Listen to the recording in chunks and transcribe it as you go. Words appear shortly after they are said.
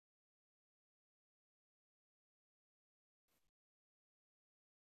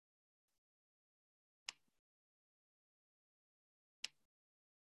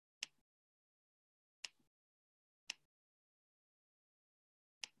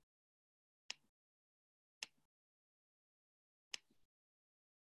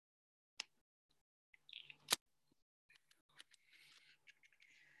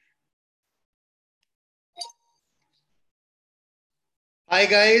Hi,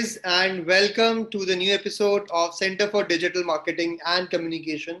 guys, and welcome to the new episode of Center for Digital Marketing and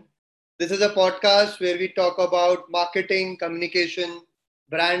Communication. This is a podcast where we talk about marketing, communication,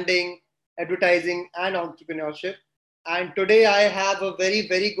 branding, advertising, and entrepreneurship. And today I have a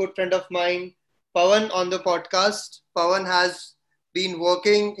very good friend of mine, Pawan, on the podcast. Pawan has been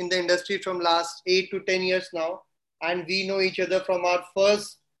working in the industry from last 8 to 10 years now, and we know each other from our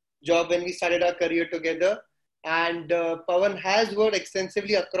first job when we started our career together. And Pawan has worked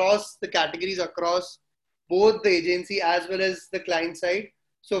extensively across the categories, across both the agency as well as the client side.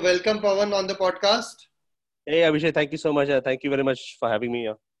 So, welcome, Pawan, on the podcast. Hey Abhishek, thank you so much. Thank you very much for having me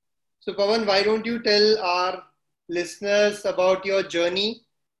here. So, Pawan, why don't you tell our listeners about your journey?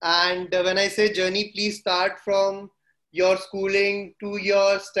 And when I say journey, please start from your schooling to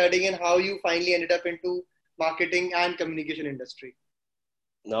your studying and how you finally ended up into marketing and communication industry.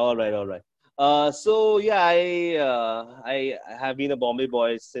 All right. I have been a Bombay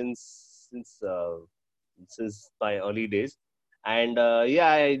boy since my early days, and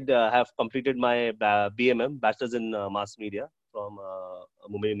I have completed my BMM, Bachelor's in Mass Media from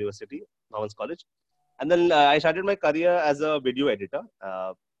Mumbai University, Bhavans College, and then I started my career as a video editor.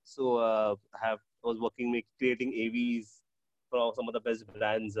 I was working creating AVs for some of the best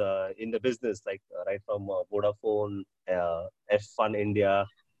brands in the business, like right from Vodafone, F1 India.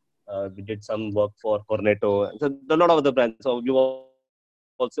 We did some work for Cornetto. So a lot of other brands. So we were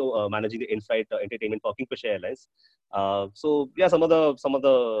also managing the in-flight entertainment for Kingfisher Airlines. Some of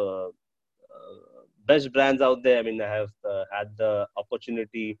the best brands out there. I mean, I have had the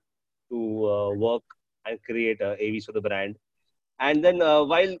opportunity to work and create AVs for the brand. And then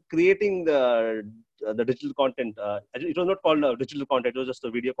while creating the digital content, it was not called digital content; it was just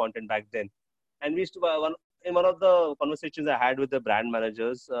a video content back then. And we used to in one of the conversations I had with the brand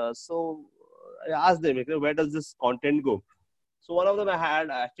managers. I asked them, where does this content go? So one of them I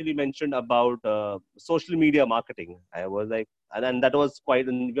had actually mentioned about social media marketing. I was like, and then that was quite.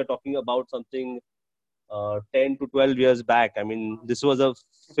 And we are talking about something 10 to 12 years back. I mean, this was a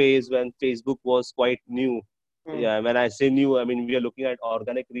phase when Facebook was quite new. Hmm. Yeah, when I say new, I mean we are looking at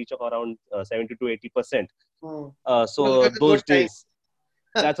organic reach of around 70 to 80%. Hmm. Those So were the good those days,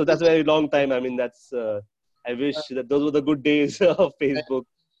 times. that's a very long time. I mean, that's I wish that those were the good days of Facebook.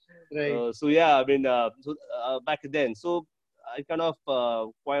 Right. Back then, so I kind of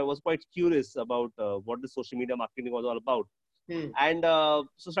was quite curious about what the social media marketing was all about, Hmm. and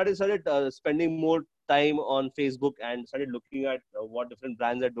started spending more time on Facebook and started looking at what different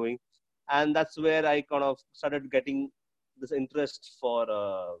brands are doing, and that's where I kind of started getting this interest for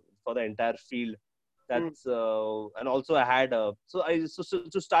the entire field. Hmm. That's and also I had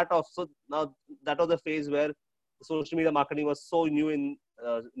to start off. So now that was the phase where social media marketing was so new in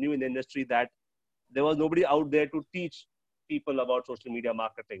the industry that there was nobody out there to teach people about social media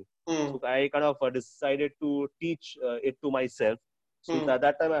marketing. Hmm. So I kind of decided to teach it to myself. So Hmm.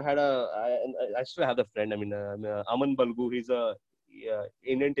 that time I still have a friend. I mean, Aman Balgu. He's a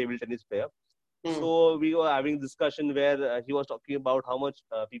Indian table tennis player. Hmm. So we were having discussion where he was talking about how much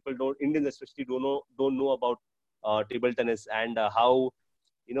people Indians especially don't know about table tennis, and how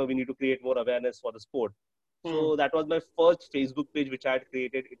we need to create more awareness for the sport. Hmm. So that was my first Facebook page which I had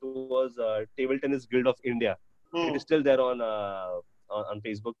created. It was Table Tennis Guild of India. It is Hmm. still there on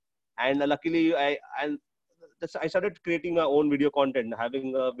Facebook, and luckily I started creating my own video content,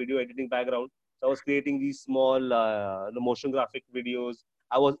 having a video editing background. So I was creating these small the motion graphic videos.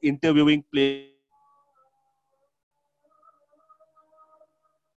 I was interviewing players on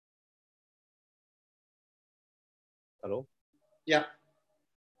hello. Yeah.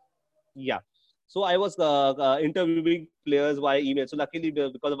 Yeah. So I was interviewing players via email. So luckily,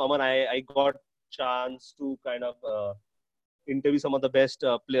 because of Aman, I got chance to kind of interview some of the best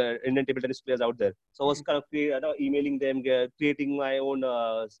Indian table tennis players out there. So I was kind of emailing them, creating my own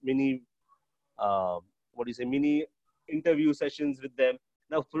uh, mini interview sessions with them.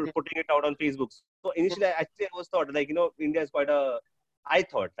 Now putting it out on Facebook. So initially, actually, I was thought like India is quite a. I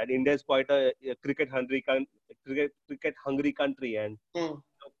thought that India is quite a cricket hungry country, and Hmm.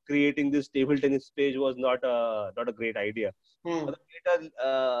 creating this table tennis page was not a great idea. Hmm. But later,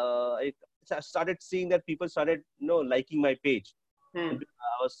 I started seeing that people started liking my page, Hmm. and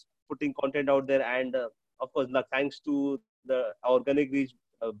I was putting content out there, and of course, like, thanks to the organic reach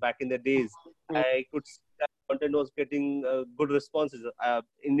back in the days, Hmm. I could see that content was getting good responses.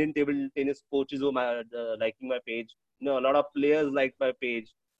 Indian table tennis coaches were liking my page. A lot of players liked my page,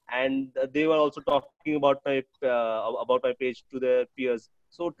 and they were also talking about my page to their peers.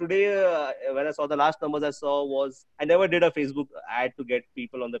 So today, when I saw the last numbers I saw was I never did a Facebook ad to get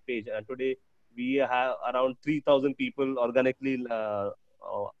people on the page, and today we have around 3,000 people organically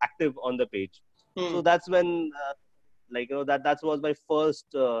active on the page. So Hmm. that's when that was my first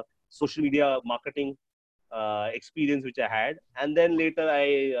social media marketing experience which I had, and then later I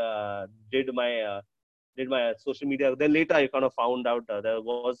did my social media. Then later I kind of found out there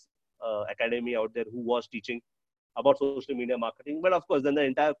was academy out there who was teaching about social media marketing. But of course, then the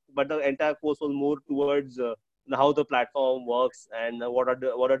entire course was more towards how the platform works and what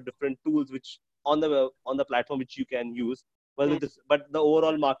are different tools which on the platform which you can use. Hmm. But the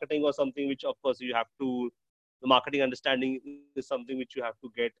overall marketing was something which, of course, the marketing understanding is something which you have to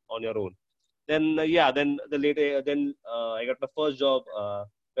get on your own. Then I got my first job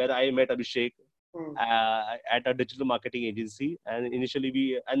where I met Abhishek Hmm. at a digital marketing agency, and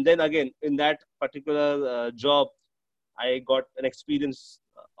initially and then again in that particular job I got an experience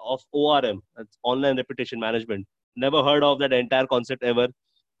of ORM, that's online reputation management. Never heard of that entire concept ever.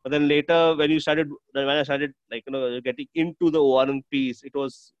 But then later, when I started getting into the ORM piece, it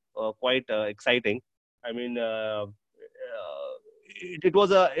was quite exciting. I mean, it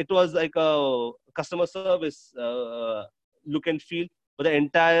was like a customer service look and feel, but the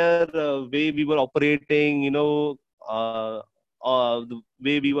entire way we were operating, the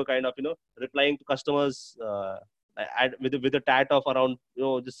way we were kind of replying to customers with a tat of around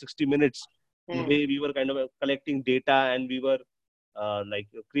just 60 minutes, the Hmm. way we were kind of collecting data, and we were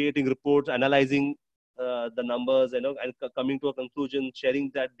creating reports, analyzing the numbers, and coming to a conclusion,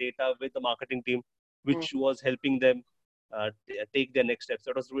 sharing that data with the marketing team, Hmm. which was helping them take their next steps.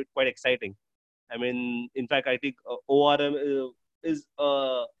 That was really quite exciting. I mean, in fact, I think ORM is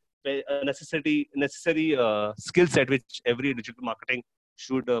a necessary skill set which every digital marketing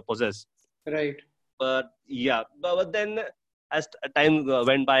should possess. Right. But then as time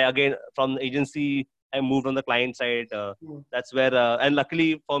went by, again from the agency, I moved on the client side. Hmm. That's where, and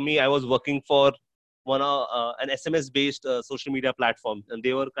luckily for me, I was working for an SMS based social media platform, and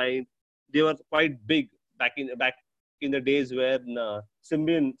they were quite big back in the days when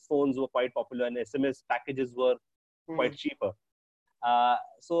Symbian phones were quite popular and SMS packages were Hmm. quite cheaper.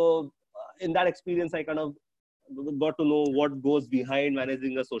 In that experience, I kind of got to know what goes behind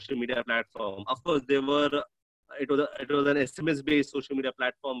managing a social media platform. Of course, it was an SMS based social media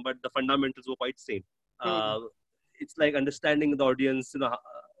platform, but the fundamentals were quite same. Hmm. Uh, it's like understanding the audience,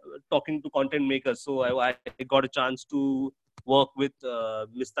 talking to content makers. So I got a chance to work with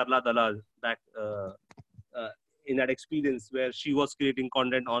Miss Tarla Dalal back uh, in that experience where she was creating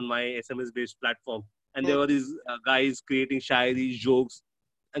content on my SMS based platform, and Hmm. there were these guys creating shairis, jokes,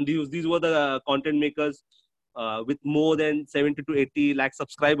 and these were the content makers with more than 70 to 80 lakh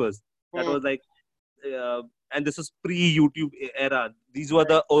subscribers. That Hmm. was like, and this is pre YouTube era. These were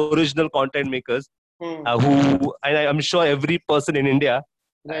Right. the original content makers Hmm. who, and I'm sure every person in India,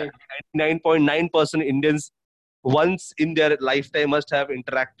 Right. 99.9% Indians once in their lifetime must have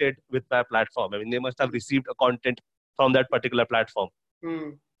interacted with my platform. I mean, they must have received a content from that particular platform. Hmm.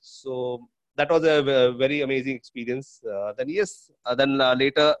 So that was a very amazing experience. Then yes, then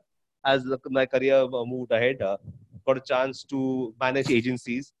later, as my career moved ahead, got a chance to manage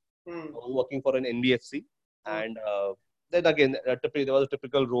agencies, Hmm. working for an NBFC, Hmm. and then again, there was a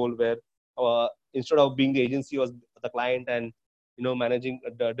typical role where instead of being the agency, was the client, and managing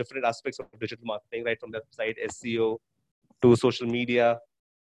the different aspects of digital marketing, right from the website, SEO to social media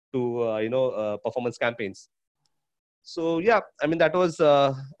to performance campaigns. So yeah, I mean that was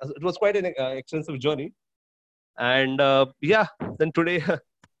it was quite an extensive journey, and yeah, then today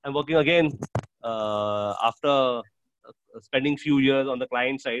I'm working again after spending few years on the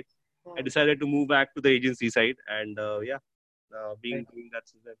client side. I Hmm. decided to move back to the agency side, and yeah, Right. being doing that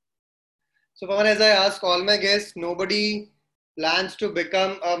since then. So, Pawan, as I ask all my guests, nobody plans to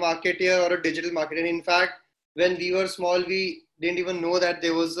become a marketer or a digital marketer. In fact, when we were small, we didn't even know that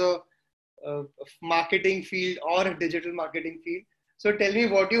there was a marketing field or a digital marketing field. So, tell me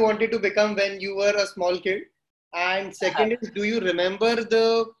what you wanted to become when you were a small kid. And second is, do you remember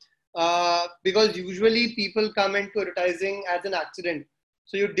because usually people come into advertising as an accident.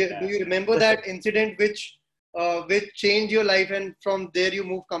 So, do you remember that incident which changed your life, and from there you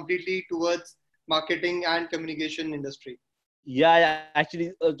move completely towards marketing and communication industry? Yeah,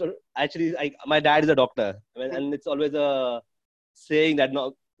 actually, my dad is a doctor, I mean, and it's always a saying that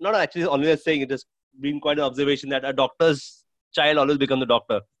not actually only a saying. It has been quite an observation that a doctor's child always becomes a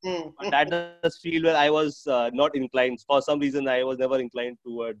doctor. Hmm. But that does feel where I was not inclined. For some reason, I was never inclined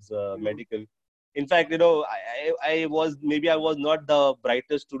towards Hmm. medical. In fact, I was not the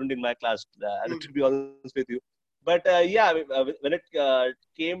brightest student in my class, Hmm. to be honest with you. But yeah, when it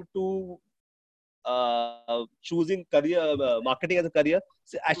came to choosing career marketing as a career,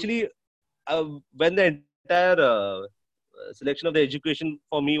 so actually, when the entire selection of the education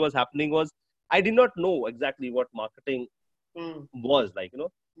for me was happening was I did not know exactly what marketing Hmm. was like.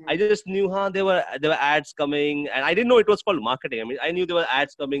 I Hmm. just knew there were ads coming, and I didn't know it was called marketing. I mean, I knew there were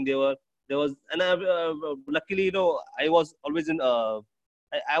ads coming. There was, and luckily, I was always in.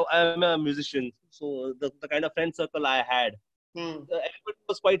 I'm a musician, so the kind of friend circle I had, Hmm. everybody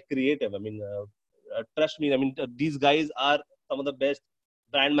was quite creative. I mean, trust me. I mean, these guys are some of the best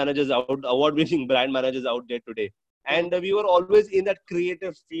brand managers out, award-winning brand managers out there today. Hmm. And we were always in that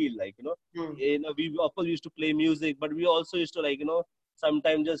creative field, like Hmm. we of course used to play music, but we also used to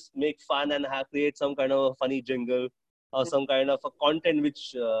sometimes just make fun and create some kind of a funny jingle or some kind of a content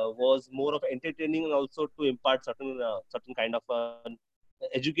which was more of entertaining and also to impart certain kind of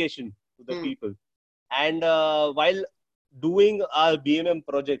education to the Hmm. people. And while doing our BMM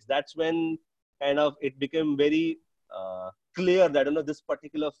projects, that's when kind of it became very clear that this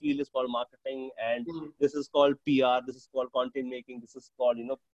particular field is called marketing, and Hmm. this is called PR, this is called content making, this is called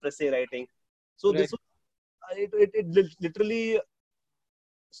essay writing. So Right. this was, it literally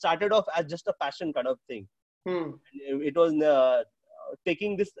started off as just a passion kind of thing. Hmm. It was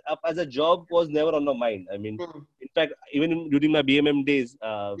taking this up as a job was never on my mind. I mean, Hmm. in fact, even during my BMM days,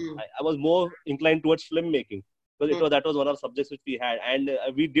 Hmm. I was more inclined towards filmmaking because Hmm. that was one of the subjects which we had, and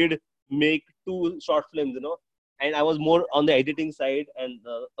we did make two short films, and I was more on the editing side, and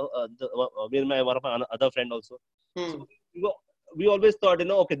me and my one of my other friend also. So Hmm. we, were- we always thought,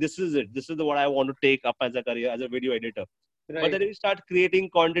 okay, this is it. This is what I want to take up as a career as a video editor. But Right. then you start creating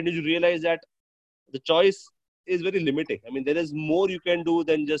content, you realize that the choice is very limiting. I mean, there is more you can do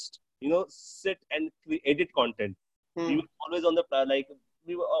than just sit and edit content. We Hmm. were always on the like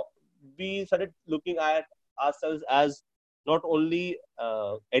we were we started looking at ourselves as not only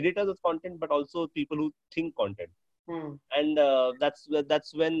editors of content but also people who think content. Hmm. And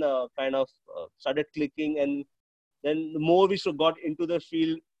that's when kind of started clicking, and then the more we got into the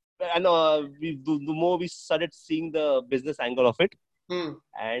field, and the more we started seeing the business angle of it. Hmm.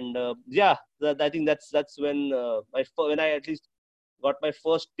 And yeah, I think that's when when I at least got my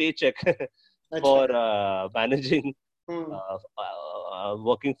first paycheck Acha. for managing Hmm.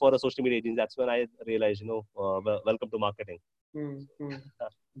 working for a social media agency. That's when I realized, welcome to marketing. Hmm. Hmm.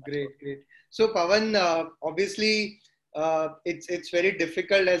 That's what. Great, great. So, Pawan, obviously, it's very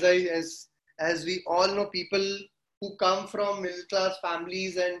difficult as we all know, people who come from middle class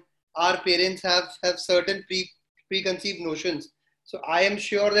families and our parents have certain preconceived notions. So, I am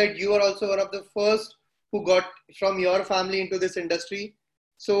sure that you are also one of the first who got from your family into this industry.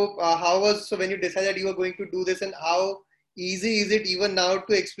 So, so when you decided you were going to do this, and how easy is it even now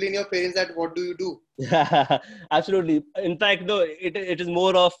to explain your parents that what do you do? Absolutely. In fact, no, it is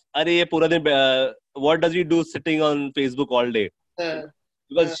more of, "Arey, pura din, what does he do sitting on Facebook all day?" You Uh, know?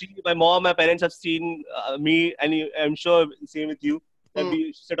 Because uh, my mom, my parents have seen me, and I'm sure same with you, that hmm,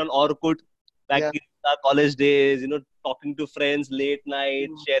 we sit on Orkut back yeah. in our college days, talking to friends late night,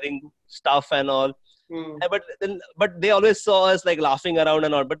 Hmm, sharing stuff and all. hmm, But they always saw us like laughing around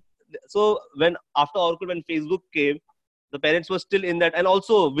and all. But so when after Orkut, when Facebook came, the parents were still in that. And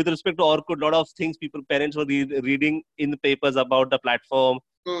also with respect to Orkut, a lot of things parents were reading in the papers about the platform,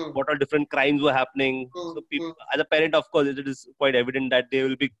 hmm, what all different crimes were happening. hmm, So hmm. people, as a parent, of course, it is quite evident that they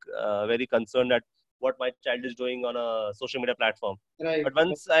will be very concerned at what my child is doing on a social media platform. Right, But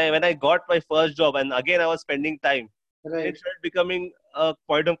when I got my first job, and again I was spending time, and right. it started becoming a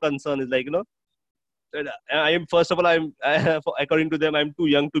point of concern. It's like, that I am, first of all, according to them, I'm too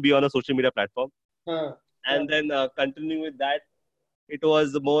young to be on a social media platform. Huh, huh, And then continuing with that, it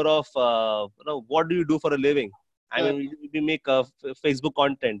was more of what do you do for a living? I huh, mean, we make Facebook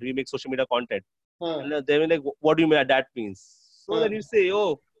content, we make social media content, huh, and they were like, what do you mean that means? So huh, then you say,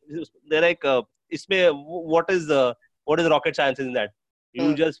 oh, they're like, what is rocket science in that? You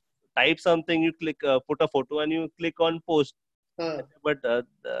huh, just type something, you click, put a photo, and you click on post. huh, But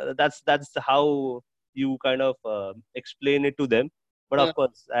that's how you kind of explain it to them. But huh, of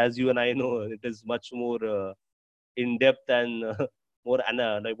course, as you and I know, it is much more in depth and more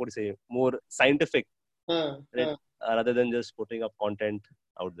like what do you say, more scientific, right? huh. Rather than just putting up content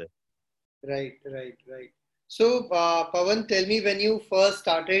out there. Right, right, right. So, Pawan, tell me when you first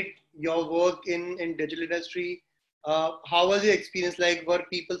started your work in digital industry, how was your experience like? Were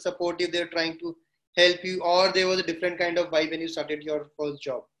people supportive? They were trying to help you, or there was a different kind of vibe when you started your first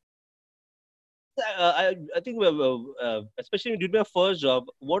job? I think especially during my first job,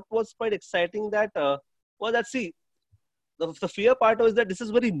 what was quite exciting that was that, see, the fear part was that this is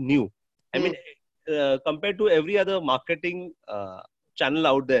very new. I Hmm, mean, compared to every other marketing channel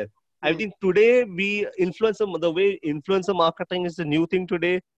out there, I hmm, think today the way influencer marketing is the new thing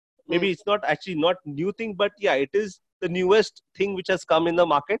today. hmm, Maybe it's not actually not new thing, but yeah, it is. the newest thing which has come in the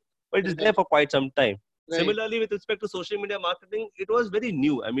market, but it is there for quite some time. Right. Similarly, with respect to social media marketing, it was very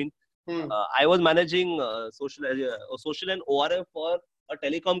new. I mean, Hmm. I was managing social and ORM for a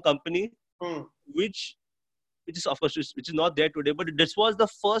telecom company, Hmm. which is of course which is not there today. But this was the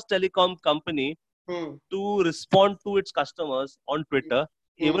first telecom company Hmm. to respond to its customers on Twitter,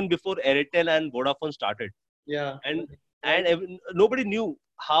 even before Airtel and Vodafone started. Yeah. And Right. nobody knew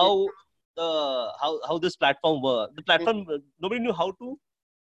how how this platform worked. The platform, nobody knew how to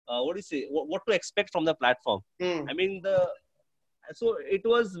what do you say, what to expect from the platform. Hmm. I mean, so it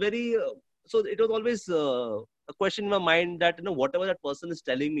was very so it was always a question in my mind that, whatever that person is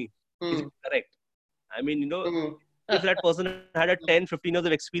telling me, is it Hmm. correct? I mean, Hmm. if that person had a 10, 15 years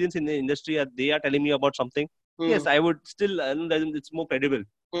of experience in the industry and they are telling me about something, Hmm. yes, I would still, it's more credible.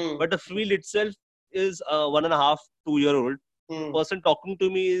 Hmm. But the field itself is 1.5, 2 year old. The Hmm. person talking to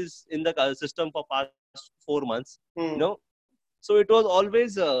me is in the system for past 4 months, Hmm. so it was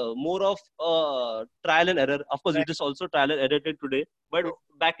always more of trial and error. Of course, Right. it is also trial and error till today. But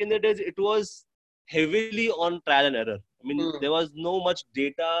Hmm. back in the days, it was heavily on trial and error. I mean, Hmm. there was no much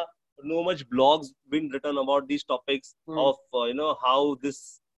data, no much blogs been written about these topics Hmm. of how this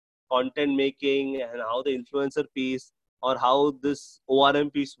content making and how the influencer piece or how this ORM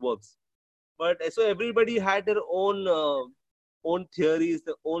piece works. But so everybody had their own theories,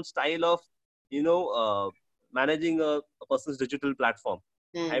 their own style of you know uh, managing a person's digital platform.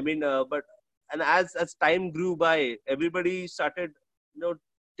 I Hmm. mean, but and as time grew by, everybody started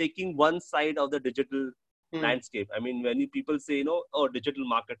taking one side of the digital Hmm. landscape. I mean, when people say oh, digital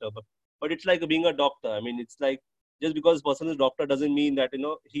marketer, but it's like being a doctor. I mean, it's like, just because person is doctor doesn't mean that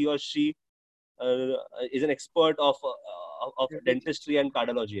he or she uh, is an expert of dentistry and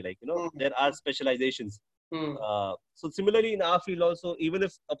cardiology. Like, Hmm. there are specializations. Hmm. So similarly, in our field also, even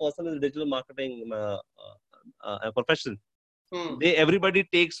if a person is a digital marketing a professional, Hmm. everybody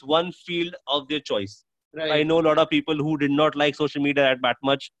takes one field of their choice. So I Right. know a lot of people who did not like social media that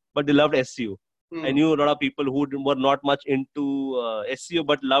much, but they loved SEO. I Hmm. knew a lot of people who were not much into SEO,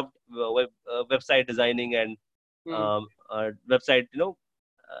 but loved website designing and Hmm. website,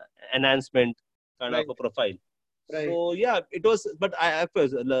 enhancement kind of Right. a profile. Right. So yeah, it was. But I, of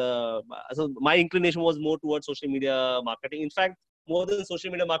course, so my inclination was more towards social media marketing. In fact, more than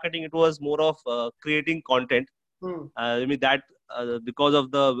social media marketing, it was more of creating content. Hmm. I mean that because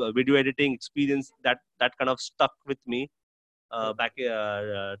of the video editing experience, that kind of stuck with me back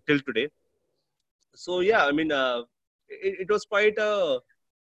till today. So yeah, I mean, it was quite a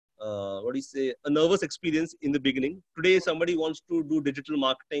what do you say, a nervous experience in the beginning. Today, somebody wants to do digital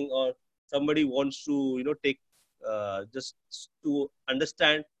marketing, or somebody wants to take just to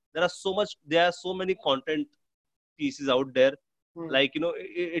understand. There are so many content pieces out there. Hmm. Like,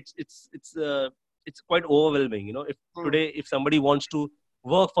 it's quite overwhelming. If Hmm. today, if somebody wants to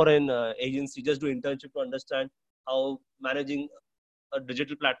work for an agency, just do internship to understand how managing a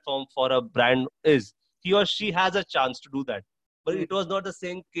digital platform for a brand is, he or she has a chance to do that. But Hmm. it was not the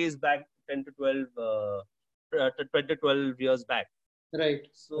same case back 10 to 12 10 to 12 years back. Right. Right.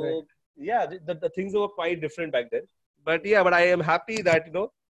 So yeah, the things were quite different back then. But yeah, but I am happy that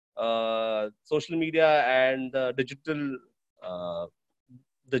social media and uh, digital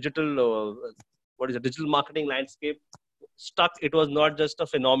what is it, digital marketing landscape stuck. It was not just a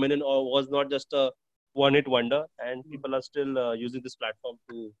phenomenon, or was not just a one hit wonder, and Hmm. people are still using this platform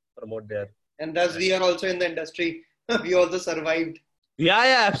to promote their And thus brand. we are also in the industry. We also survived.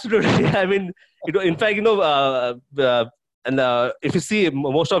 Yeah, absolutely. I mean, in fact, and if you see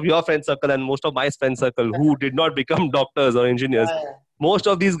most of your friend circle and most of my friend circle who did not become doctors or engineers, Yeah. most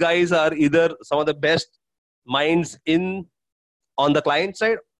of these guys are either some of the best minds in on the client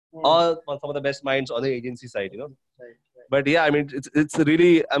side, Hmm. or some of the best minds on the agency side. Right. But yeah, I mean, it's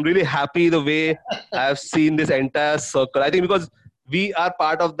really, I'm really happy the way I've seen this entire circle. I think because we are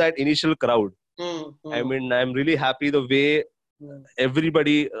part of that initial crowd. Hmm. I Hmm. mean, I'm really happy the way Hmm.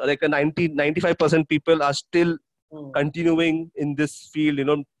 everybody, like a 95% people are still Hmm. continuing in this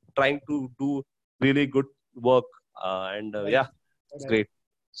field, trying to do really good work. And Right. yeah, it's Right. great.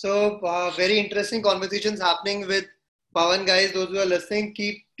 So, very interesting conversations happening with Pawan, guys. Those who are listening,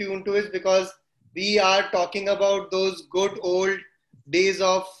 keep tuned to it, because we are talking about those good old days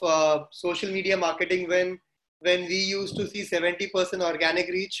of social media marketing, when we used to see 70% organic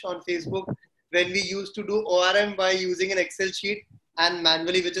reach on Facebook, when we used to do ORM by using an Excel sheet and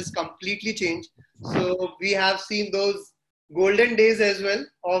manually, which is completely changed. So we have seen those golden days as well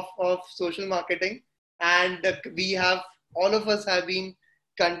of social marketing, and we have, all of us have been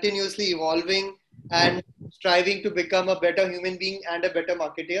continuously evolving and striving to become a better human being and a better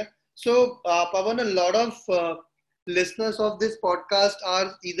marketer. So, Pawan, a lot of listeners of this podcast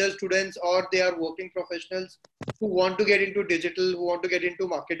are either students or they are working professionals who want to get into digital, who want to get into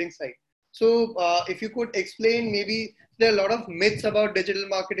marketing side. So, if you could explain, maybe there are a lot of myths about digital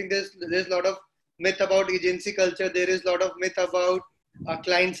marketing. There's a lot of myth about agency culture. There is a lot of myth about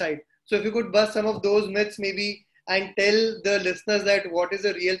client side. So, if you could bust some of those myths, maybe, and tell the listeners that what is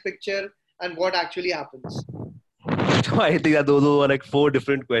the real picture and what actually happens. I think that those were like four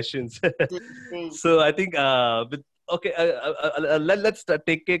different questions. Hmm. So I think, okay, let's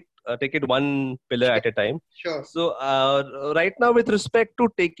take it one pillar Sure, at a time. sure. So right now, with respect to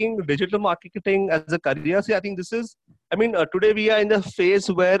taking digital marketing as a career, see, I think this is. I mean, today we are in the phase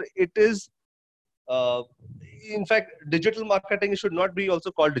where it is. Uh, in fact, digital marketing should not be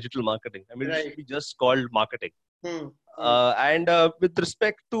also called digital marketing. I mean, it should Right. be just called marketing. Hmm. Hmm. And with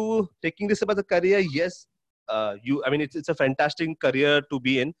respect to taking this up as a career, yes, I mean, it's a fantastic career to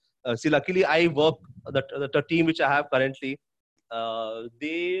be in. See, luckily, I work the team which I have currently.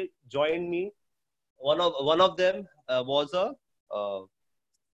 They joined me. One of them was a uh,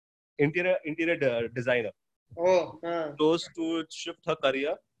 interior designer. Oh. Chose to shift her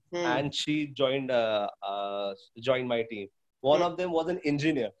career, Hmm. and she joined my team. One Hmm. of them was an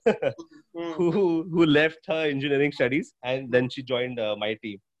engineer Hmm. who left her engineering studies, and then she joined my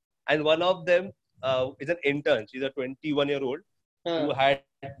team. And one of them is an intern. She's a 21-year-old Hmm.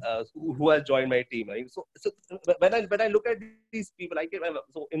 who has joined my team. Right? So when I look at these people,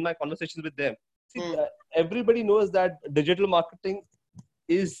 so in my conversations with them, see, Hmm. everybody knows that digital marketing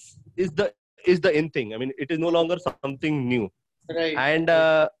is the in thing. I mean, it is no longer something new. Right. And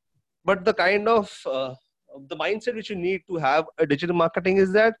but the kind of the mindset which you need to have a digital marketing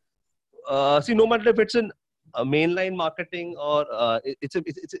is that, see, no matter if it's a mainline marketing or it's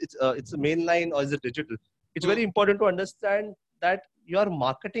a mainline or is it digital, it's Hmm. very important to understand that your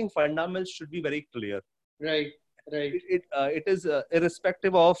marketing fundamentals should be very clear. Right. Right. It is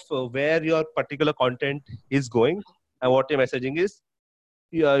irrespective of where your particular content is going and what your messaging is.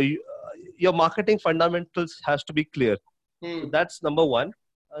 Yeah, your marketing fundamentals has to be clear. So Hmm. that's number one.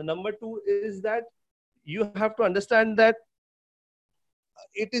 Number two is that you have to understand that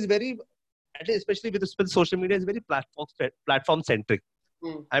it is very, at least especially with respect to social media, is very platform centric.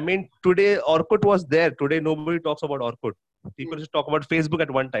 Hmm. I mean, today Orkut was there. Today nobody talks about Orkut. People Hmm. just talk about Facebook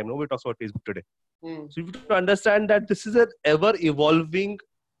at one time. Nobody talks about Facebook today. Hmm. So you have to understand that this is an ever evolving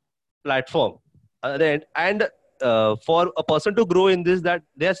platform. And for a person to grow in this, that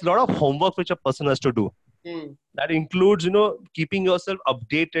there's a lot of homework which a person has to do. Hmm. That includes, keeping yourself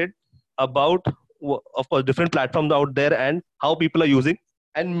updated about, of course, different platforms out there and how people are using,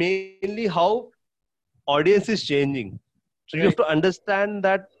 and mainly how audience is changing. So you have to Right. understand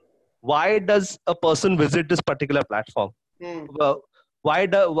that why does a person visit this particular platform? Hmm. Well, why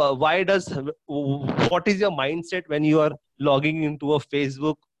does what is your mindset when you are logging into a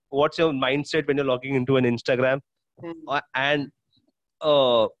Facebook? What's your mindset when you're logging into an Instagram Hmm. and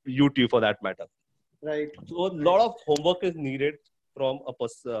YouTube for that matter? Right. So a Right. lot of homework is needed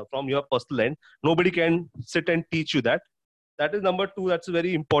from your personal end. Nobody can sit and teach you that. That is number two. That's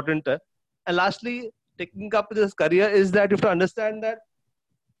very important. And lastly, taking up this career is that you have to understand that,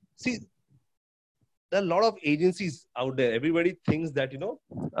 see, there are a lot of agencies out there. Everybody thinks that,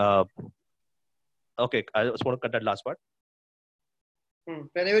 Uh, okay, I just want to cut that last part. Hmm.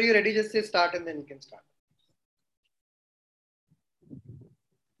 Whenever you're ready, just say start and then you can start.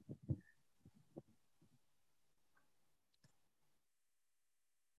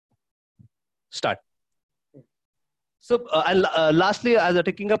 Start. Hmm. So, and lastly, as a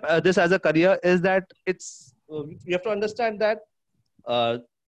taking up this as a career is that you have to understand that uh,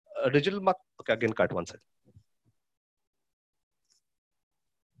 okay, again, cut one second.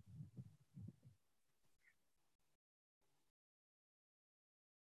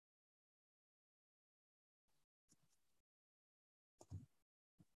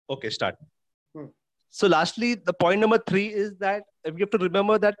 Okay, start. Hmm. So lastly, the point number three is that you have to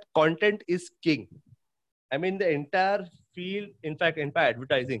remember that content is king. I mean, the entire field, in fact, entire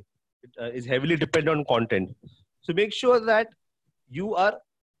advertising, is heavily dependent on content. So make sure that you are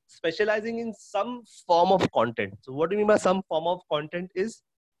specializing in some form of content. So what do you mean by some form of content is,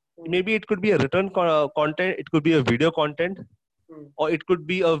 Hmm. maybe it could be a written content, it could be a video content, Hmm. or it could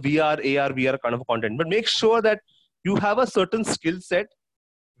be a VR kind of content. But make sure that you have a certain skill set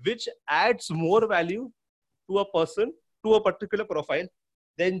which adds more value to a person, to a particular profile,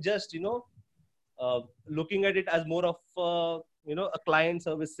 than just, looking at it as more of a client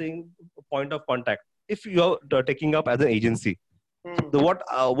servicing point of contact. If you're taking up as an agency, Hmm.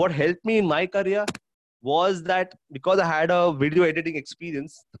 what helped me in my career was that because I had a video editing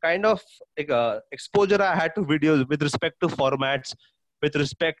experience, the kind of exposure I had to videos with respect to formats, with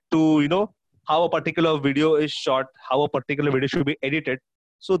respect to how a particular video is shot, how a particular video should be edited.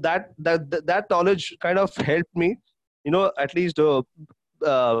 So that knowledge kind of helped me, at least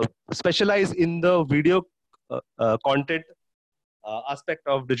specialize in the video content aspect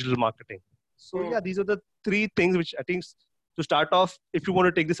of digital marketing. So Hmm. yeah, these are the three things which I think to start off, if you want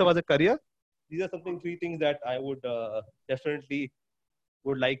to take this up as a career, these are three things that I would definitely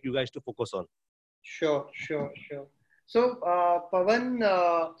would like you guys to focus on. Sure, sure, sure. So,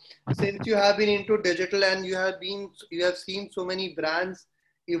 Pawan, since you have been into digital and you have seen so many brands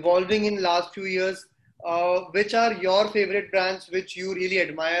evolving in last few years, which are your favorite brands which you really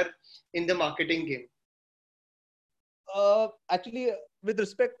admire in the marketing game? Actually, with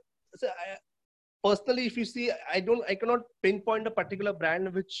respect, so personally, if you see, I cannot pinpoint a particular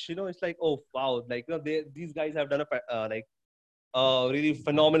brand which it's like, oh wow, like these guys have done like a really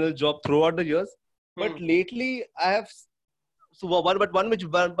phenomenal job throughout the years. But Hmm. lately, I have one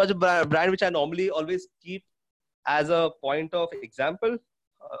brand which I normally always keep as a point of example,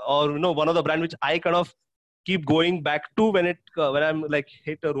 or one of the brand which I kind of keep going back to when I'm like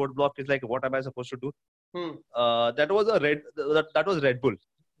hit a roadblock is like, what am I supposed to do? Hmm. That was Red Bull,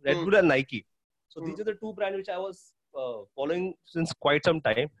 Red Hmm. Bull and Nike. So Hmm. these are the two brands which I was following since quite some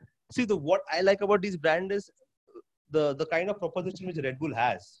time. See, the what I like about these brands is the kind of proposition which Red Bull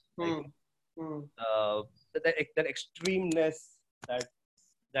has, like Hmm. Hmm. that extremeness, that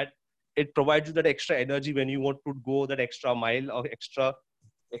that it provides you that extra energy when you want to go that extra mile or extra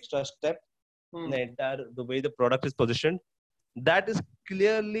step in Hmm. the entire the way the product is positioned. That is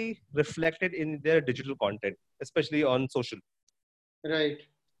clearly reflected in their digital content, especially on social. Right.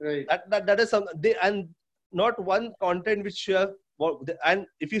 Right. That is some they and not one content which you have. And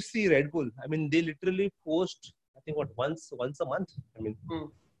if you see Red Bull, I mean, they literally post, I think, what, once a month. I mean, Hmm.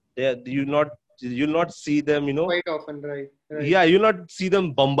 they you'll not see them, Quite often. Right. Right. yeah, you'll not see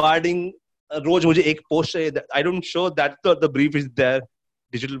them bombarding रोज मुझे एक post चाहिए. I don't show that the brief is their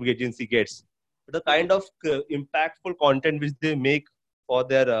digital agency gets. But the Hmm. kind of impactful content which they make for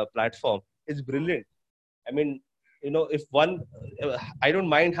their platform is brilliant. I mean, if I don't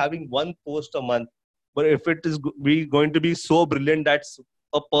mind having one post a month, but if it is going to be so brilliant that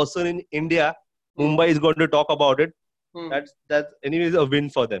a person in India, Hmm. Mumbai is going to talk about it, Hmm. that's anyways a win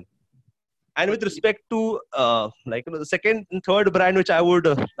for them. And with respect to the second and third brand which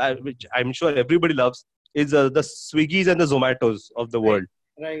which I'm sure everybody loves is the Swiggies and the Zomatos of the Right. world.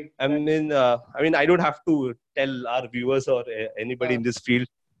 Right. Right. I mean, I don't have to tell our viewers or anybody Uh, in this field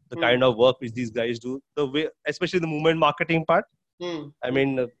the hmm. kind of work which these guys do. The way, especially the movement marketing part. Hmm. I Hmm.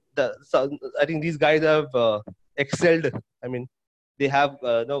 mean, I think these guys have excelled. I mean, they have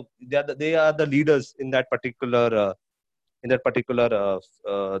no, they are the leaders in that particular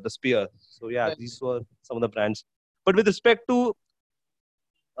the sphere. So yeah, Right. these were some of the brands. But with respect to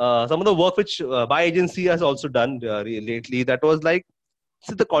some of the work which my agency has also done lately, that was like,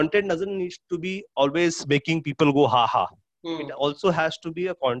 see, the content doesn't need to be always making people go ha ha. It Hmm. also has to be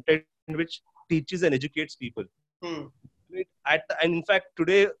a content which teaches and educates people. Hmm. And in fact,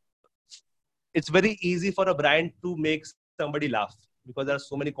 today it's very easy for a brand to make somebody laugh because there are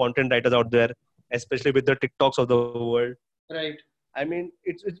so many content writers out there, especially with the TikToks of the world. Right. I mean,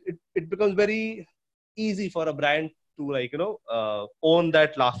 it becomes very easy for a brand to own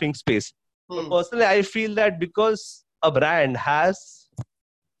that laughing space. But Hmm. personally, I feel that because a brand has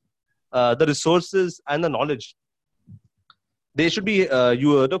the resources and the knowledge, they should be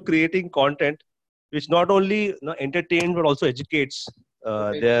creating content which not only entertains but also educates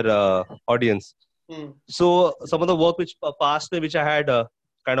Right. their audience. Hmm. So some of the work which past which I had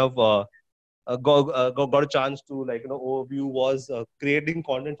kind of got a chance to overview was creating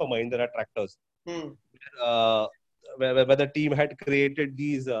content for Mahindra tractors, Hmm. uh, where the team had created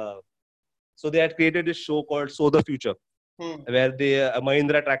these. So they had created this show called "So the Future," Hmm. where they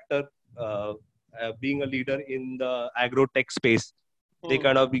Mahindra tractor, uh, being a leader in the agro tech space, they Hmm.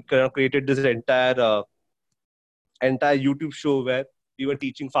 kind of created this entire YouTube show where we were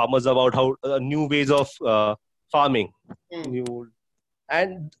teaching farmers about how new ways of farming, Hmm. new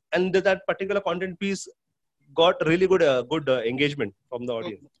and that particular content piece got really good engagement from the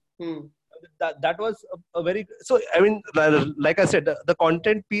audience. Hmm. That was a very, so I mean, like I said, the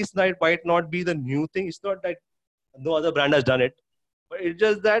content piece that might not be the new thing. It's not that no other brand has done it, but it's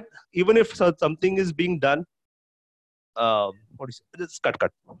just that even if something is being done, what is it? Just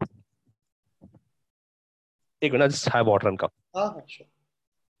cut. एक minute, just have water and cup. Ah, sure.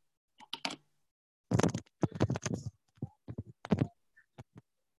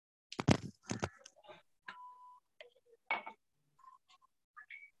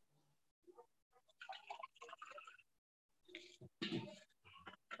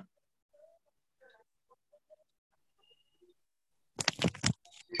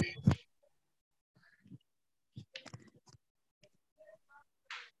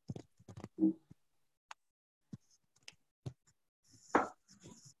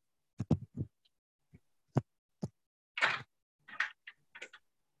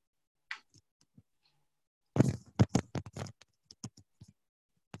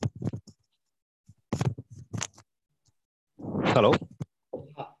 Hello.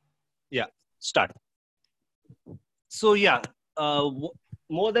 Ah, Yeah. Start. So yeah,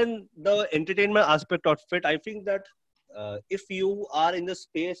 more than the entertainment aspect of it, I think that if you are in the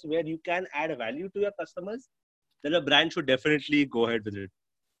space where you can add value to your customers, then a brand should definitely go ahead with it.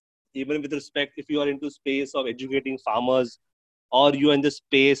 Even with respect, if you are into space of educating farmers, or you are in the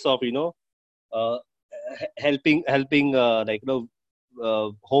space of uh, helping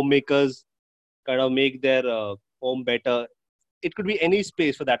homemakers kind of make their home better. It could be any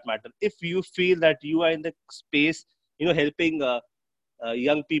space for that matter. If you feel that you are in the space, helping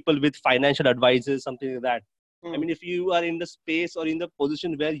young people with financial advices, something like that. I hmm, mean, if you are in the space or in the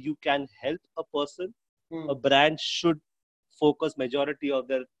position where you can help a person, hmm. a brand should focus majority of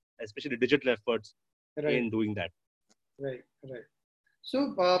their, especially digital efforts, Right, in doing that. right, right.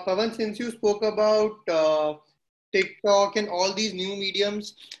 So, Pawan, since you spoke about TikTok and all these new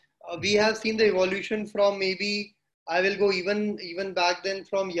mediums, we have seen the evolution from maybe I will go even back then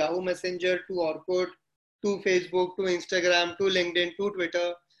from Yahoo Messenger to Orkut to Facebook to Instagram to LinkedIn to Twitter.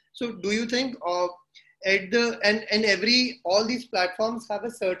 So, do you think at the and every all these platforms have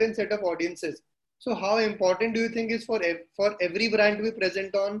a certain set of audiences? So, how important do you think is for every brand to be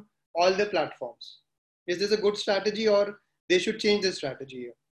present on all the platforms? Is this a good strategy, or they should change the strategy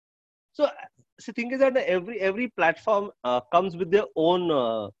here? So, the thing is that every platform comes with their own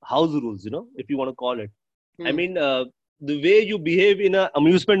house rules, if you want to call it. I Hmm. mean, the way you behave in an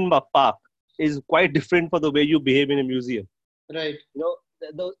amusement park is quite different for the way you behave in a museum. Right. You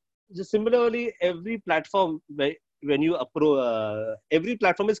know, just similarly, every platform when you approach, every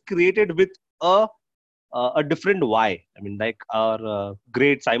platform is created with a a different why. I mean, like our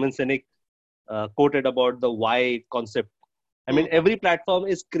great Simon Sinek quoted about the why concept. I Hmm. mean, every platform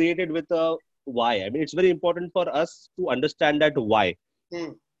is created with a why. I mean, it's very important for us to understand that why,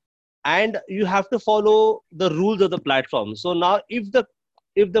 Hmm. and you have to follow the rules of the platform. So now, if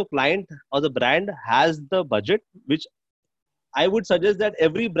the client or the brand has the budget, which I would suggest that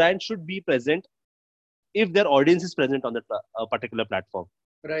every brand should be present if their audience is present on that particular platform.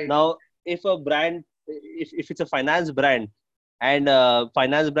 Right. Now, if a brand, if it's a finance brand, and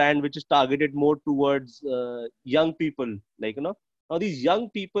finance brand which is targeted more towards young people, now these young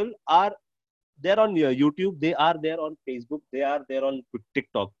people are there on YouTube, they are there on Facebook, they are there on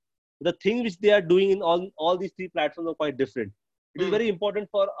TikTok. The thing which they are doing in all these three platforms are quite different. It is Hmm. very important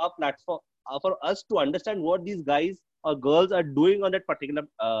for our platform, for us to understand what these guys or girls are doing on that particular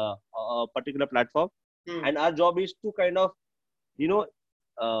platform, Hmm. and our job is to kind of you know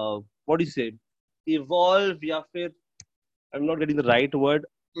what do you say, evolve, या फिर I'm not getting the right word,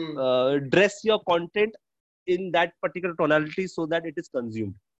 Hmm. dress your content in that particular tonality so that it is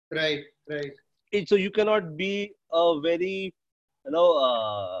consumed. Right. Right. So you cannot be a very you know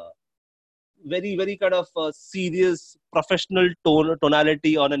uh, very kind of serious professional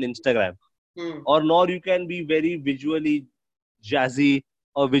tonality on an Instagram, Hmm. or nor you can be very visually jazzy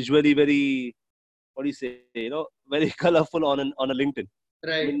or visually very, what do you say, very colorful on a LinkedIn. I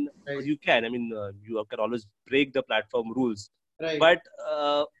Right. mean, Right. you can. I mean, you can always break the platform rules. Right. But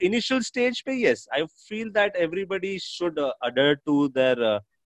initial stage, yes, I feel that everybody should adhere to their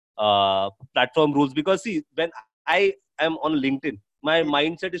platform rules, because see, when I am on LinkedIn, my Hmm.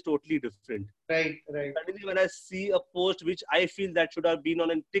 mindset is totally different. Right. Right. Suddenly, when I see a post which I feel that should have been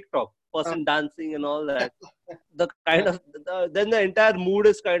on a TikTok, Uh, person dancing and all that, the kind of then the entire mood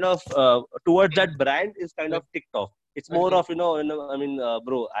is kind of towards that brand is kind right. of ticked off. It's more Agree. of I mean,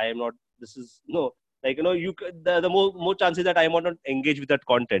 bro, I am not. This is no, you the more chances that I am not engage with that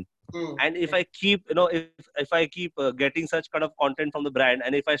content. Hmm. And if Hmm. I keep if I keep getting such kind of content from the brand,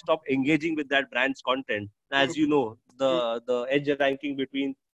 and if I stop engaging with that brand's content, Hmm. as you know, Hmm. the edge ranking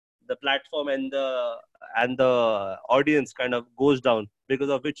between the platform and the audience kind of goes down,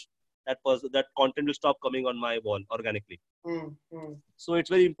 because of which that content will stop coming on my wall organically. Hmm. Hmm. So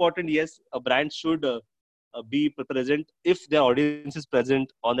it's very important. Yes, a brand should be present if their audience is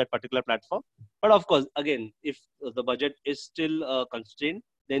present on that particular platform. But of course, again, if the budget is still constrained,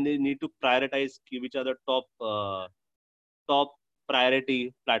 then they need to prioritize which are the top priority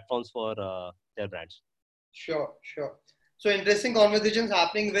platforms for their brands. Sure. Sure. So interesting conversations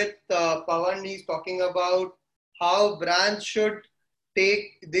happening with Pawan. He's talking about how brands should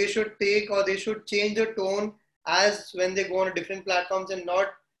take or they should change the tone as when they go on different platforms and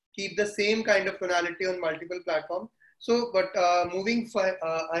not keep the same kind of tonality on multiple platforms. So, but moving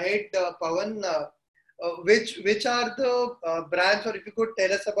ahead, Pawan, which are the brands, or if you could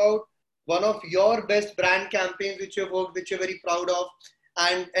tell us about one of your best brand campaigns which you worked, which you're very proud of,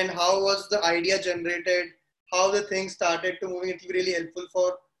 and how was the idea generated, how the thing started to moving. It will be really helpful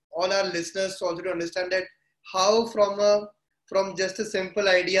for all our listeners to also to understand that how from just a simple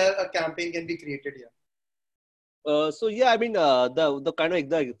idea, a campaign can be created here? So yeah, I mean, the kind of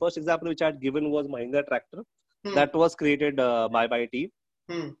the first example which I had given was Mahindra tractor Hmm. that was created by my team.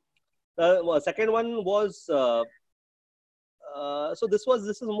 Hmm. Second one was so this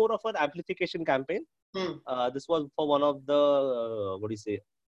is more of an amplification campaign. Hmm. This was for one of the what do you say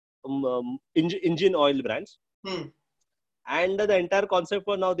engine oil brands, Hmm. and the entire concept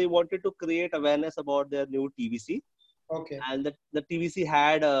was now they wanted to create awareness about their new TVC, Okay. and the TVC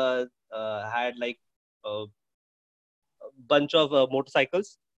had like a bunch of motorcycles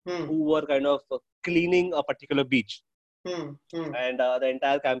Hmm. who were kind of cleaning a particular beach, Hmm. Hmm. and the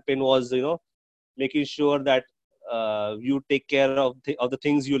entire campaign was making sure that you take care of the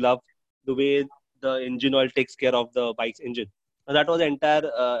things you love the way the engine oil takes care of the bike's engine. And that was the entire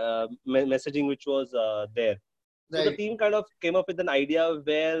messaging which was there. So the Right. team kind of came up with an idea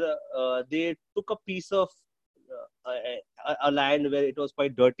where they took a piece of a land where it was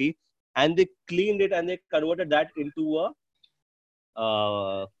quite dirty, and they cleaned it and they converted that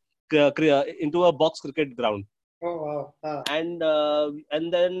uh, into a box cricket ground. Oh wow. Ah. And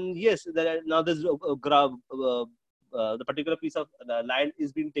then yes, now this the particular piece of the land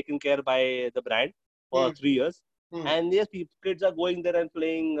is being taken care by the brand for Hmm. 3 years, Hmm. and yes, kids are going there and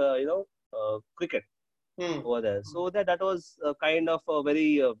playing cricket Hmm. over there. So that was kind of a very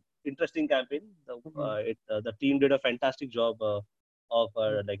interesting campaign. Hmm. The team did a fantastic job of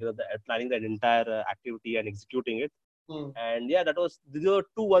Hmm. planning that entire activity and executing it. Hmm. And yeah, these are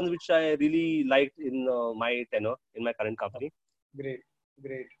two ones which I really liked in my tenure in my current company. Great.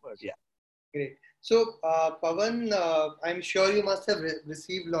 Great. But yeah. Great. So, Pawan, I'm sure you must have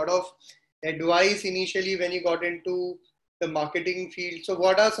received a lot of advice initially when you got into the marketing field. So,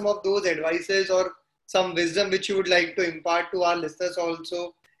 what are some of those advices or some wisdom which you would like to impart to our listeners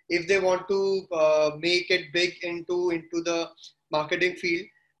also, if they want to make it big into the marketing field?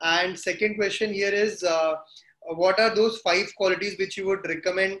 And second question here is, what are those 5 qualities which you would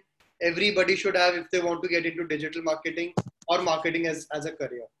recommend everybody should have if they want to get into digital marketing or marketing as a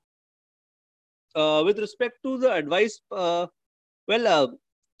career? With respect to the advice, well,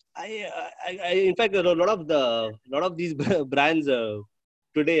 in fact, a lot of these brands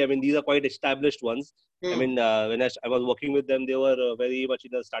today, I mean, these are quite established ones. I Hmm. mean, when I was working with them, they were very much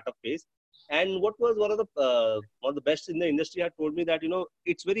in the startup phase. And what was one of the best in the industry had told me that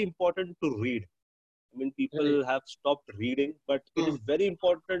it's very important to read. I mean, Right. people have stopped reading, but it Hmm. is very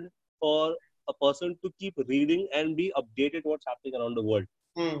important for a person to keep reading and be updated what's happening around the world,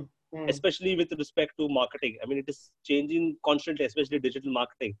 Hmm. Hmm. especially with respect to marketing. I mean, it is changing constantly, especially digital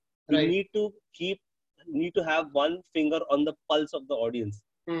marketing. You Right. need to have one finger on the pulse of the audience,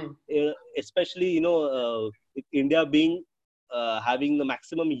 Hmm. especially with India being having the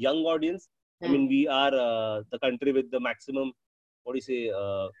maximum young audience. I Hmm. mean, we are the country with the maximum, what do you say,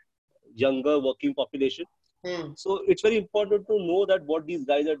 younger working population. Hmm. So it's very important to know that what these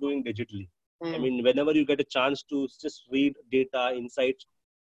guys are doing digitally. I Hmm. mean, whenever you get a chance to just read data, insights,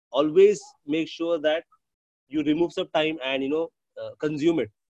 always make sure that you remove some time and consume it,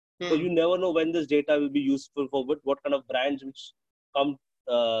 because Hmm. you never know when this data will be useful for what kind of brands which come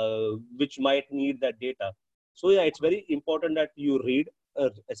which might need that data. So yeah, it's very important that you read,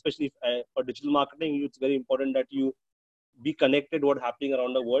 especially for digital marketing. It's very important that you be connected what happening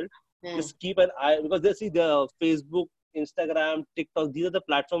around the world. Hmm. Just keep an eye, because they see the Facebook, Instagram, TikTok, these are the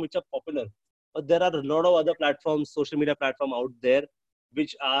platforms which are popular, but there are a lot of other platforms, social media platform out there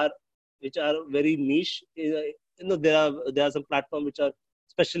which are very niche. There are some platforms which are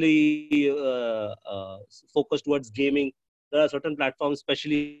especially focused towards gaming. There are certain platforms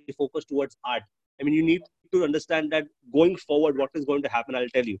especially focused towards art. I mean, you need to understand that going forward what is going to happen. I'll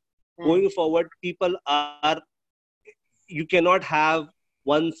tell you, Hmm. going forward, people are you cannot have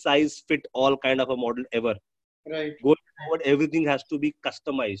one size fit all kind of a model ever. Right. Going forward, everything has to be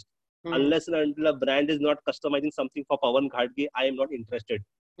customized. Hmm. Unless and until a brand is not customizing something for Pawan Ghadge, I am not interested.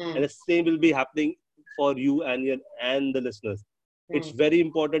 Hmm. And the same will be happening for you and the listeners. It's Hmm. very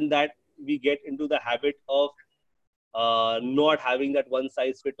important that we get into the habit of not having that one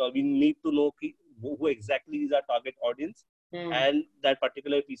size fit all. We need to know who exactly is our target audience Hmm. and that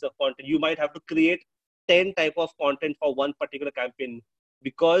particular piece of content. You might have to create 10 type of content for one particular campaign,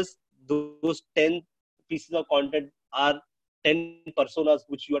 because those 10 pieces of content are 10 personas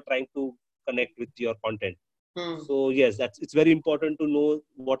which you are trying to connect with your content. Hmm. So yes, it's very important to know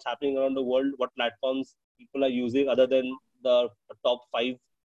what's happening around the world, what platforms people are using other than the top five.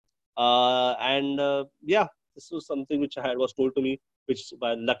 And yeah, this was something which I had was told to me, which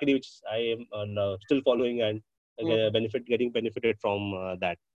luckily which I am still following and Hmm. getting benefited from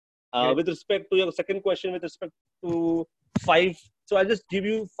that. Great. With respect to your second question, with respect to 5. So I'll just give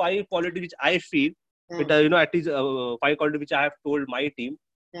you 5 qualities which I feel, at least 5 qualities which I have told my team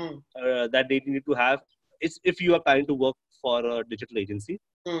that they need to have. Is if you are trying to work for a digital agency.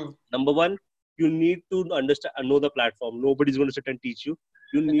 Number one, you need to understand and know the platform. Nobody's going to sit and teach you.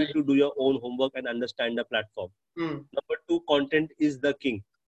 You need to do your own homework and understand the platform. Number two, content is the king.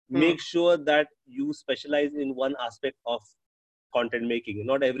 Make sure that you specialize in one aspect of content making.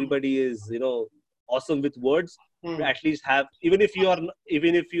 Not everybody is, awesome with words. At least have, even if you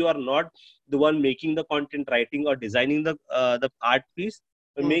are not the one making the content, writing or designing the art piece,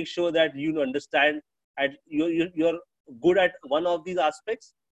 but make sure that you understand and you're good at one of these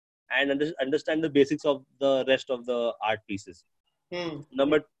aspects and understand the basics of the rest of the art pieces.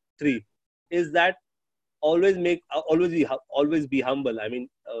 Number three is that always be humble. I mean,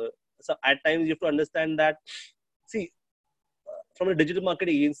 so at times you have to understand that, see, from a digital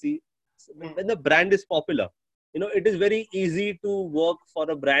marketing agency, when the brand is popular, it is very easy to work for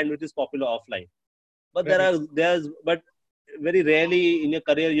a brand which is popular offline. But but very rarely in your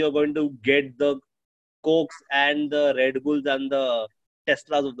career you're going to get the Cokes and the Red Bulls and the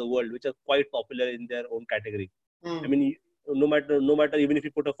Teslas of the world, which are quite popular in their own category. I mean, no matter, even if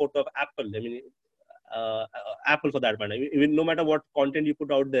you put a photo of Apple, I mean, Apple for that matter, even no matter what content you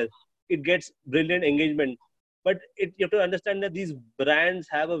put out there, it gets brilliant engagement. But you have to understand that these brands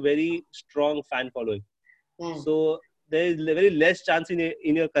have a very strong fan following. So there is very less chance in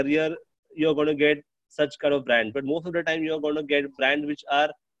your career you're going to get such kind of brand. But most of the time you're going to get brands which are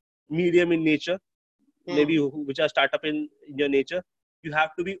medium in nature, maybe which are startup in your nature. You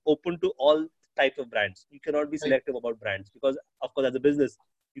have to be open to all types of brands. You cannot be selective about brands because, of course, as a business,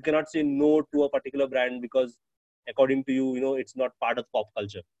 you cannot say no to a particular brand because, according to you, it's not part of pop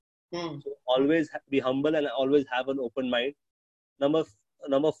culture. So always be humble and always have an open mind. Number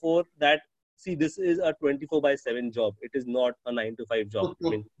 4, that see, this is a 24/7 job. It is not a 9 to 5 job. I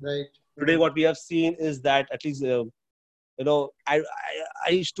mean, today what we have seen is that at least I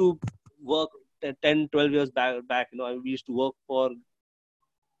used to work 10, 12 years back. We used to work for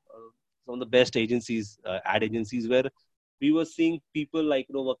some of the best agencies, ad agencies, where we were seeing people like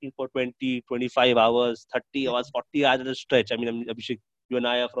working for 20, 25 hours, 30 hours, 40 hours at a stretch. I mean, Abhishek, you and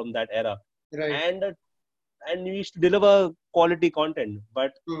I are from that era, and we used to deliver quality content.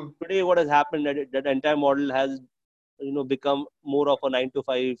 But today, what has happened that entire model has become more of a 9 to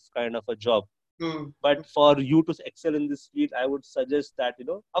 5 kind of a job. But for you to excel in this field, I would suggest that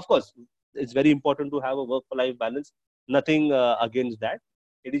of course, it's very important to have a work-life balance. Nothing against that.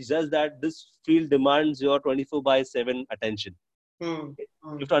 It is just that this field demands your 24/7 attention. You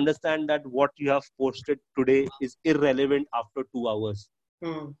have to understand that what you have posted today is irrelevant after 2 hours.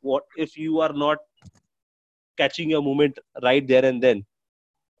 What if you are not catching your moment right there and then?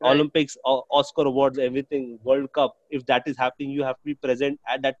 Olympics, Oscar awards, everything, World Cup, if that is happening, you have to be present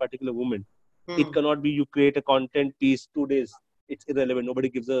at that particular moment. It cannot be you create a content piece 2 days. It's irrelevant. Nobody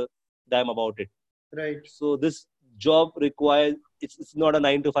gives a damn about it. So this job requires, it's not a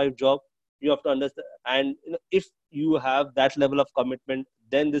 9 to 5 job. You have to understand. And if you have that level of commitment,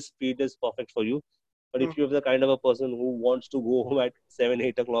 then this field is perfect for you. But if you're the kind of a person who wants to go home at 7,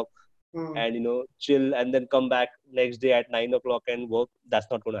 8 o'clock and chill and then come back next day at 9 o'clock and work, that's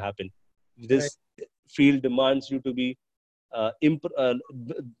not going to happen. This field demands you to be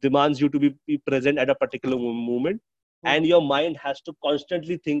be present at a particular moment, and your mind has to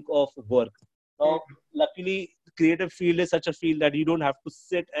constantly think of work. Now, luckily, creative field is such a field that you don't have to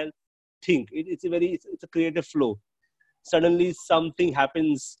sit and think. It's a creative flow. Suddenly, something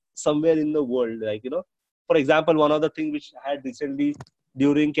happens somewhere in the world, like for example, one of the things which I had recently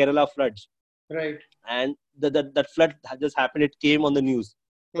during Kerala floods, and that flood just happened. It came on the news.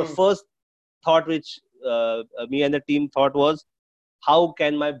 The first thought which me and the team thought was, how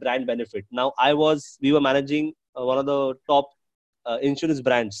can my brand benefit? Now, we were managing one of the top insurance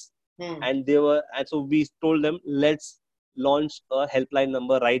brands, and so we told them, let's launch a helpline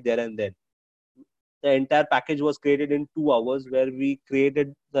number right there and then. The entire package was created in 2 hours, where we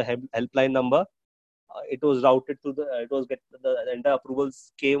created the helpline number. It was routed to the entire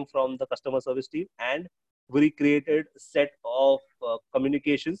approvals came from the customer service team, and we created a set of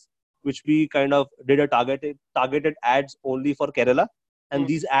communications, which we kind of did a targeted ads only for Kerala. And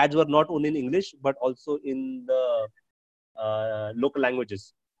these ads were not only in English, but also in the local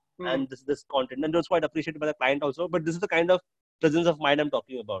languages. And this content, and it was quite appreciated by the client also. But this is the kind of presence of mind I'm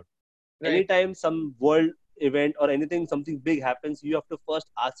talking about. Anytime some world event or something big happens, you have to first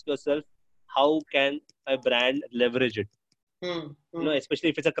ask yourself, how can my brand leverage it? Especially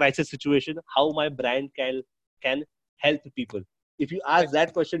if it's a crisis situation, how my brand can help people. If you ask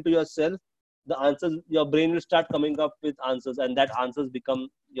that question to yourself, the answers, your brain will start coming up with answers, and that answers become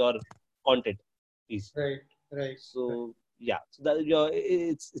your content piece. Right. Right. So yeah, so that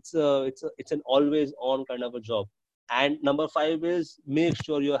it's an always on kind of a job. And number five is make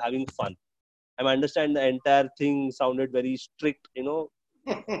sure you're having fun. I understand the entire thing sounded very strict,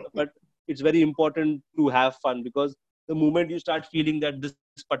 Right. but it's very important to have fun, because the moment you start feeling that this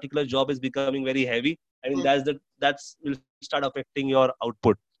particular job is becoming very heavy, I mean that's will start affecting your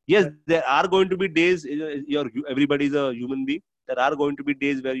output. Yes, there are going to be days, everybody's a human being. There are going to be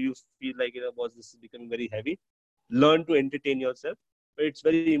days where you feel like, boss, this is becoming very heavy. Learn to entertain yourself, but it's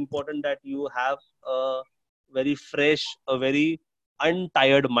very important that you have a very fresh, a very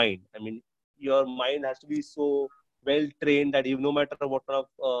untired mind. I mean, your mind has to be so well trained that no matter what kind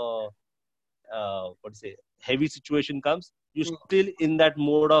of what to say heavy situation comes, you're still in that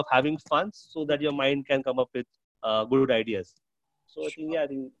mode of having fun, so that your mind can come up with good ideas. So I think, yeah, I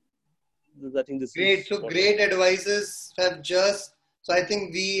think this Great. is So what. great advices have just. So I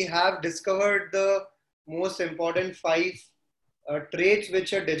think we have discovered the most important five traits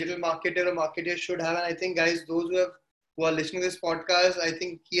which a digital marketer or marketer should have. And I think, guys, those who are listening to this podcast, I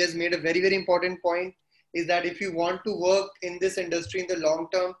think he has made a very very important point. Is that if you want to work in this industry in the long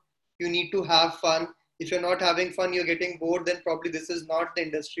term, you need to have fun. If you're not having fun, you're getting bored. Then probably this is not the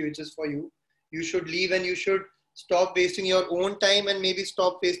industry which is for you. You should leave and you should stop wasting your own time and maybe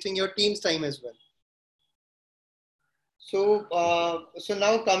stop wasting your team's time as well. So, so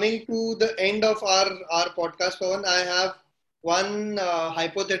now coming to the end of our podcast, Pawan, I have one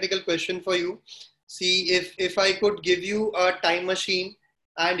hypothetical question for you. See, if I could give you a time machine,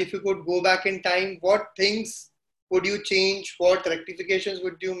 and if you could go back in time, what things would you change? What rectifications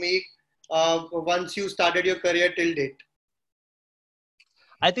would you make once you started your career till date?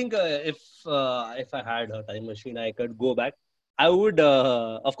 I think if I had a time machine, I could go back. I would,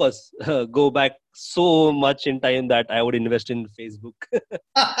 of course, go back so much in time that I would invest in Facebook. uh,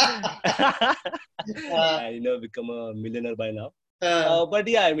 I become a millionaire by now. uh, But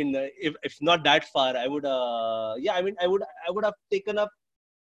yeah, I mean, if not that far, I would. Yeah, I mean, I would have taken up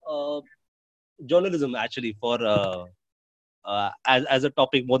uh, journalism actually for as a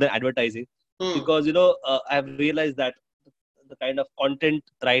topic more than advertising, hmm, because I've realized that the kind of content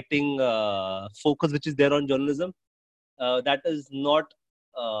writing focus which is there on journalism, that is not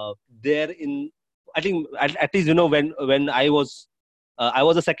there in, I think, at least when I was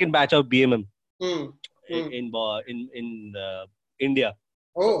a second batch of BMM hmm, hmm. in India.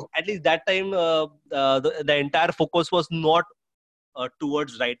 So Oh, at least that time, the entire focus was not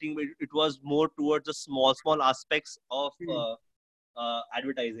towards writing, but it was more towards the small aspects of hmm,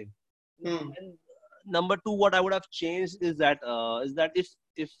 advertising. hmm, And number two, what I would have changed is that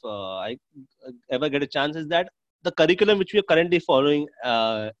if I ever get a chance, is that the curriculum which we are currently following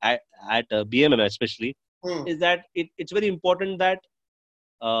at BMM especially, hmm, is that it's very important that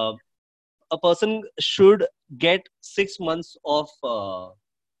uh, a person should get 6 months of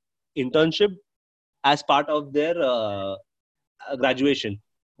internship as part of their graduation.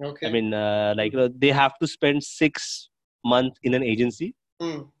 I okay. mean, they have to spend 6 months in an agency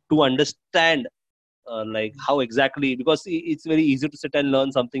Hmm, to understand how exactly, because it's very easy to sit and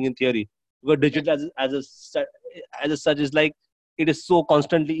learn something in theory, because digital as such is like, it is so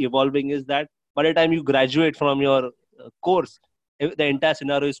constantly evolving, is that by the time you graduate from your course, the entire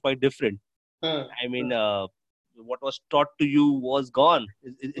scenario is quite different. huh, I mean, huh, what was taught to you was gone.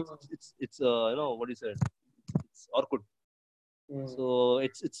 hmm, It's what is it, it's Orkut. hmm, So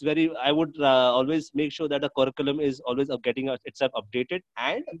it's very, I would always make sure that the curriculum is always getting itself updated,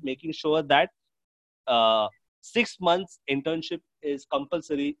 and making sure that uh, 6 months internship is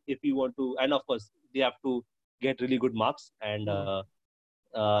compulsory if you want to, and of course they have to get really good marks and hmm,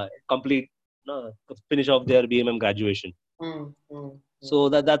 complete, finish off their BMM graduation. hmm, hmm, hmm. So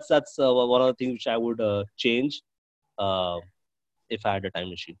that's one of the things which I would change uh, if I had a time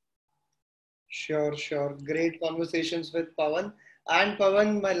machine. Sure, sure. Great conversations with Pawan. And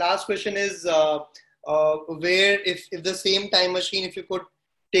Pawan, my last question is, where, if the same time machine, if you could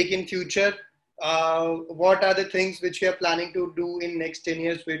take in future, what are the things which you are planning to do in next 10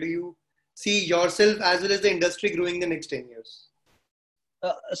 years? Where do you see yourself as well as the industry growing the next 10 years?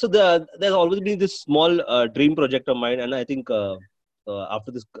 So there's always been this small dream project of mine, and I think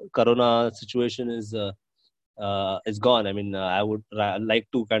after this Corona situation is gone. I mean, I would like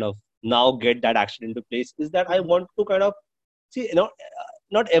to kind of now get that action into place. Is that I Hmm, want to kind of see,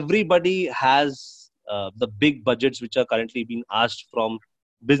 not everybody has the big budgets which are currently being asked from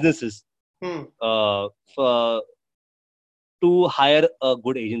businesses hmm, for to hire a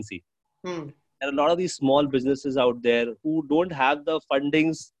good agency. hmm, There are a lot of these small businesses out there who don't have the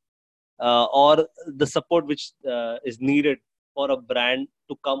fundings or the support which is needed for a brand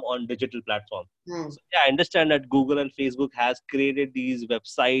to come on digital platform. So yeah, I understand that Google and Facebook has created these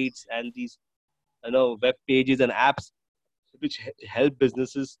websites and these web pages and apps which help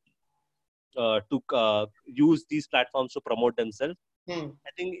businesses to use these platforms to promote themselves. I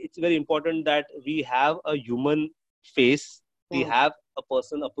think it's very important that we have a human face. We have a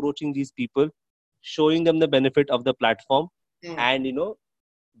person approaching these people, showing them the benefit of the platform, and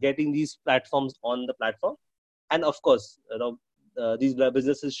getting these platforms on the platform. And of course, these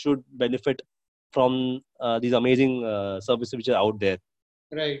businesses should benefit from these amazing services which are out there.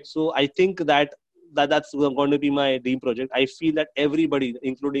 Right. So I think that's going to be my dream project. I feel that everybody,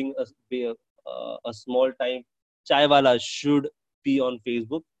 including a small time chaiwala, should be on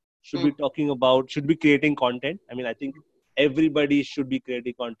Facebook, should be talking about, should be creating content. I mean, I think everybody should be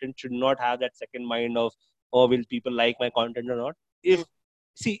creating content, should not have that second mind of, oh, will people like my content or not? If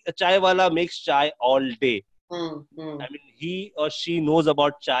see, a chaiwala makes chai all day. I mean, he or she knows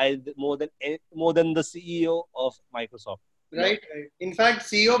about chai more than the CEO of Microsoft. Right, right. In fact,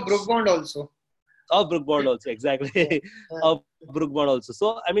 CEO Brook Bond also. Of Brook Bond also, exactly. Of Brook Bond also.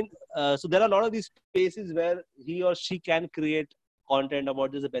 So, I mean, so there are a lot of these spaces where he or she can create content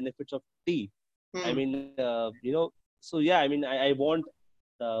about just the benefits of tea. I mean, so yeah, I mean, I want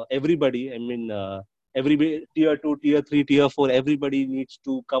everybody, I mean, every tier 2, tier 3, tier 4, everybody needs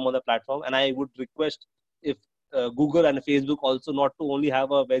to come on the platform. And I would request if Google and Facebook also not to only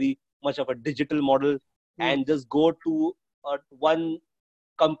have a very much of a digital model and just go to one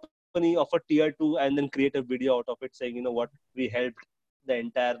company of a tier 2 and then create a video out of it saying, what, we helped the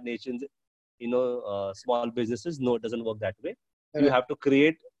entire nation's, small businesses. No, it doesn't work that way. You have to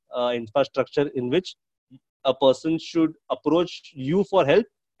create infrastructure in which a person should approach you for help,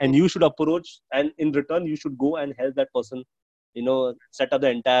 and you should approach, and in return you should go and help that person set up the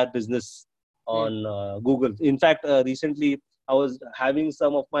entire business on Google. In fact, recently I was having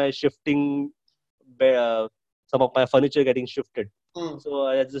some of my some of my furniture getting shifted. So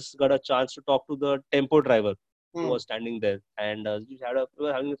I just got a chance to talk to the tempo driver who was standing there, and we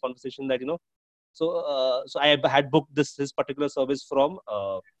were having a conversation that so I had booked this particular service from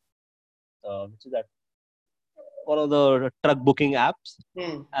which is that one of the truck booking apps,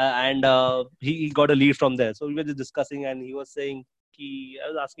 and he got a lead from there. So we were just discussing, and he was saying, I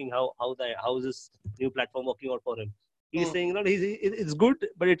was asking how is this new platform working out for him. He's saying it's good,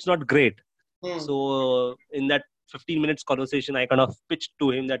 but it's not great. So in that 15 minutes conversation, I kind of pitched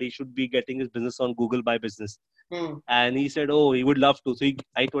to him that he should be getting his business on Google My Business. And he said, oh, he would love to. So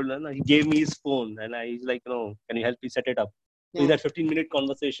I told him, he gave me his phone, and he's like, can you help me set it up? So in that 15-minute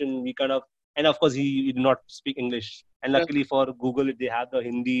conversation, we kind of, and of course, he did not speak English. And luckily for Google, they have the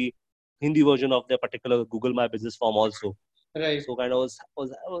Hindi version of their particular Google My Business form also. Right. So kind of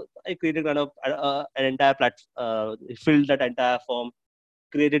I created kind of an entire platform, filled that entire form,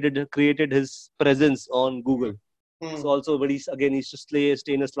 created his presence on Google. So also, but he used to stay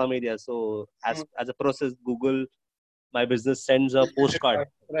in a slum area. So as a process, Google My Business sends a postcard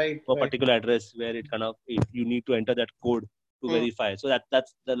to a particular address where it kind of, if you need to enter that code to verify. So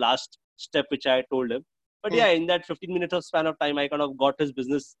that's the last step which I told him. But yeah, in that 15 minutes of span of time, I kind of got his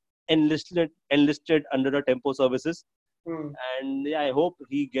business enlisted under the Tempo services. And yeah, I hope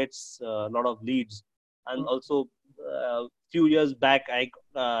he gets a lot of leads. And also, few years back, I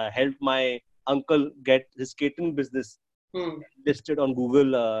helped my uncle get his catering business listed on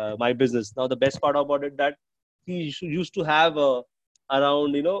Google My Business. Now the best part about it that he used to have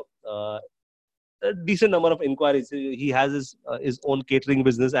around a decent number of inquiries. He has his own catering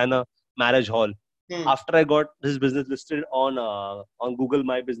business and a marriage hall. After I got his business listed on Google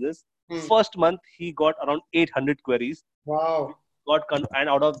My Business, first month he got around 800 queries. Wow. And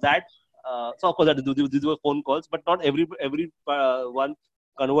out of that, so of course these were phone calls, but not every one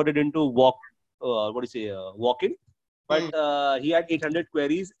converted into walk-in. But he had 800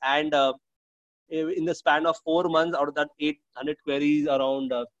 queries, and in the span of 4 months, out of that 800 queries,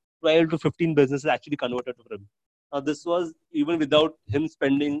 around 12 to 15 businesses actually converted to him. Now this was even without him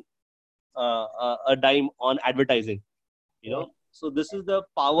spending a dime on advertising. So this is the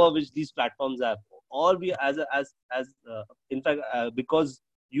power which these platforms have. All we in fact, because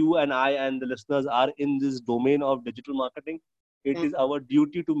you and I and the listeners are in this domain of digital marketing, it is our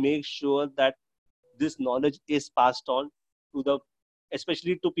duty to make sure that this knowledge is passed on to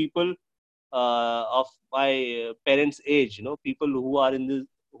especially to people of my parents' age. People who are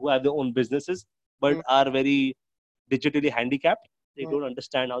who have their own businesses but are very digitally handicapped. They don't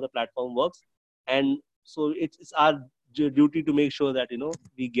understand how the platform works, and so it's our duty to make sure that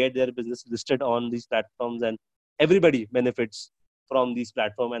we get their business listed on these platforms, and everybody benefits from these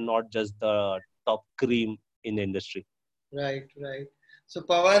platforms and not just the top cream in the industry. Right, right. So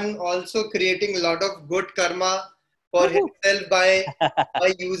Pawan also creating a lot of good karma for Woohoo! himself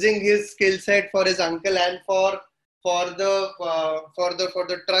by using his skill set for his uncle and for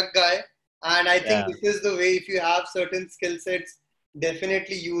the truck guy. And I think Yeah, this is the way. If you have certain skill sets,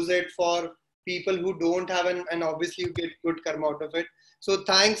 definitely use it for people who don't have, and obviously you get good karma out of it. So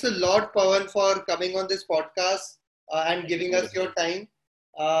thanks a lot, Pawan, for coming on this podcast and thank you giving so much, us your Abhishek. time.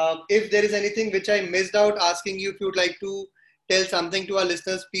 If there is anything which I missed out asking you, if you'd like to tell something to our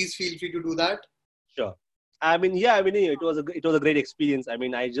listeners, please feel free to do that. Sure. I mean, yeah, I mean, it was a great experience. I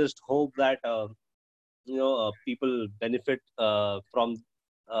mean, I just hope that people benefit from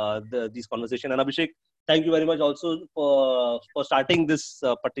these conversation. And Abhishek, thank you very much also for starting this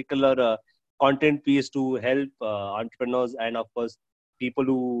particular content piece to help entrepreneurs and of course people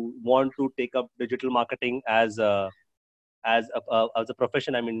who want to take up digital marketing as a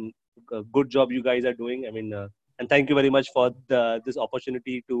profession. I mean, good job you guys are doing. I mean, and thank you very much for this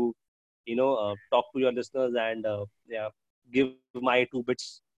opportunity to talk to your listeners and yeah, give my 2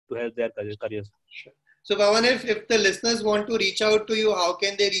 bits to help their careers. Sure. So, Pawan, if the listeners want to reach out to you, how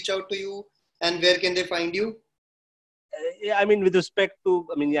can they reach out to you and where can they find you? Yeah, I mean, with respect to,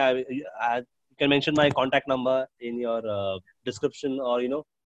 I mean, yeah, you can mention my contact number in your description, or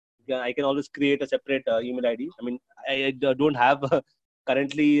I can always create a separate email ID. I mean, I don't have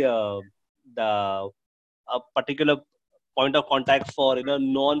currently the a particular point of contact for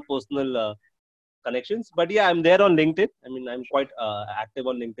non-personal connections, but yeah, I'm there on LinkedIn. I mean, I'm quite active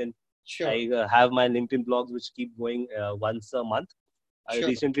on LinkedIn. Sure, I have my LinkedIn blogs which keep going once a month. I sure.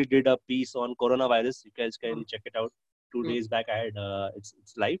 recently did a piece on coronavirus. You guys can Hmm, check it out. Two hmm, days back, I had it's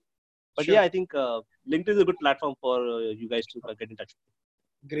live. But sure. yeah, I think LinkedIn is a good platform for you guys to get in touch.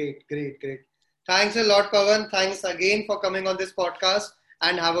 Great, great, great. Thanks a lot, Pawan. Thanks again for coming on this podcast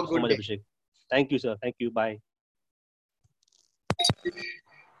and have Thank a you so good much, day. Abhishek. Thank you, sir. Thank you. Bye.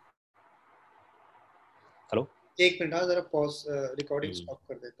 Hello. एक minute हाँ जरा pause recording Hmm. Stop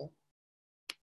कर देता हूँ